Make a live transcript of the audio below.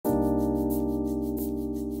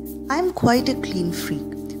I'm quite a clean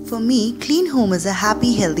freak. For me, clean home is a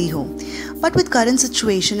happy, healthy home. But with current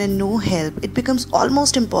situation and no help, it becomes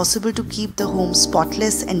almost impossible to keep the home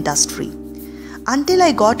spotless and dust-free. Until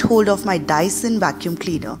I got hold of my Dyson vacuum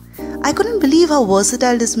cleaner, I couldn't believe how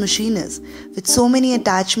versatile this machine is. With so many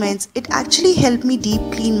attachments, it actually helped me deep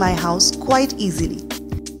clean my house quite easily.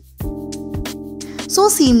 So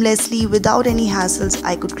seamlessly, without any hassles,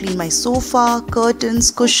 I could clean my sofa, curtains,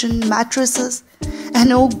 cushion, mattresses.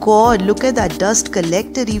 And oh god, look at that dust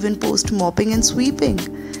collected even post mopping and sweeping.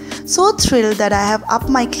 So thrilled that I have upped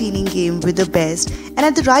my cleaning game with the best and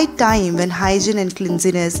at the right time when hygiene and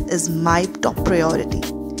cleanliness is my top priority.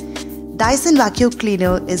 Dyson vacuum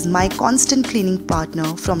cleaner is my constant cleaning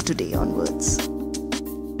partner from today onwards.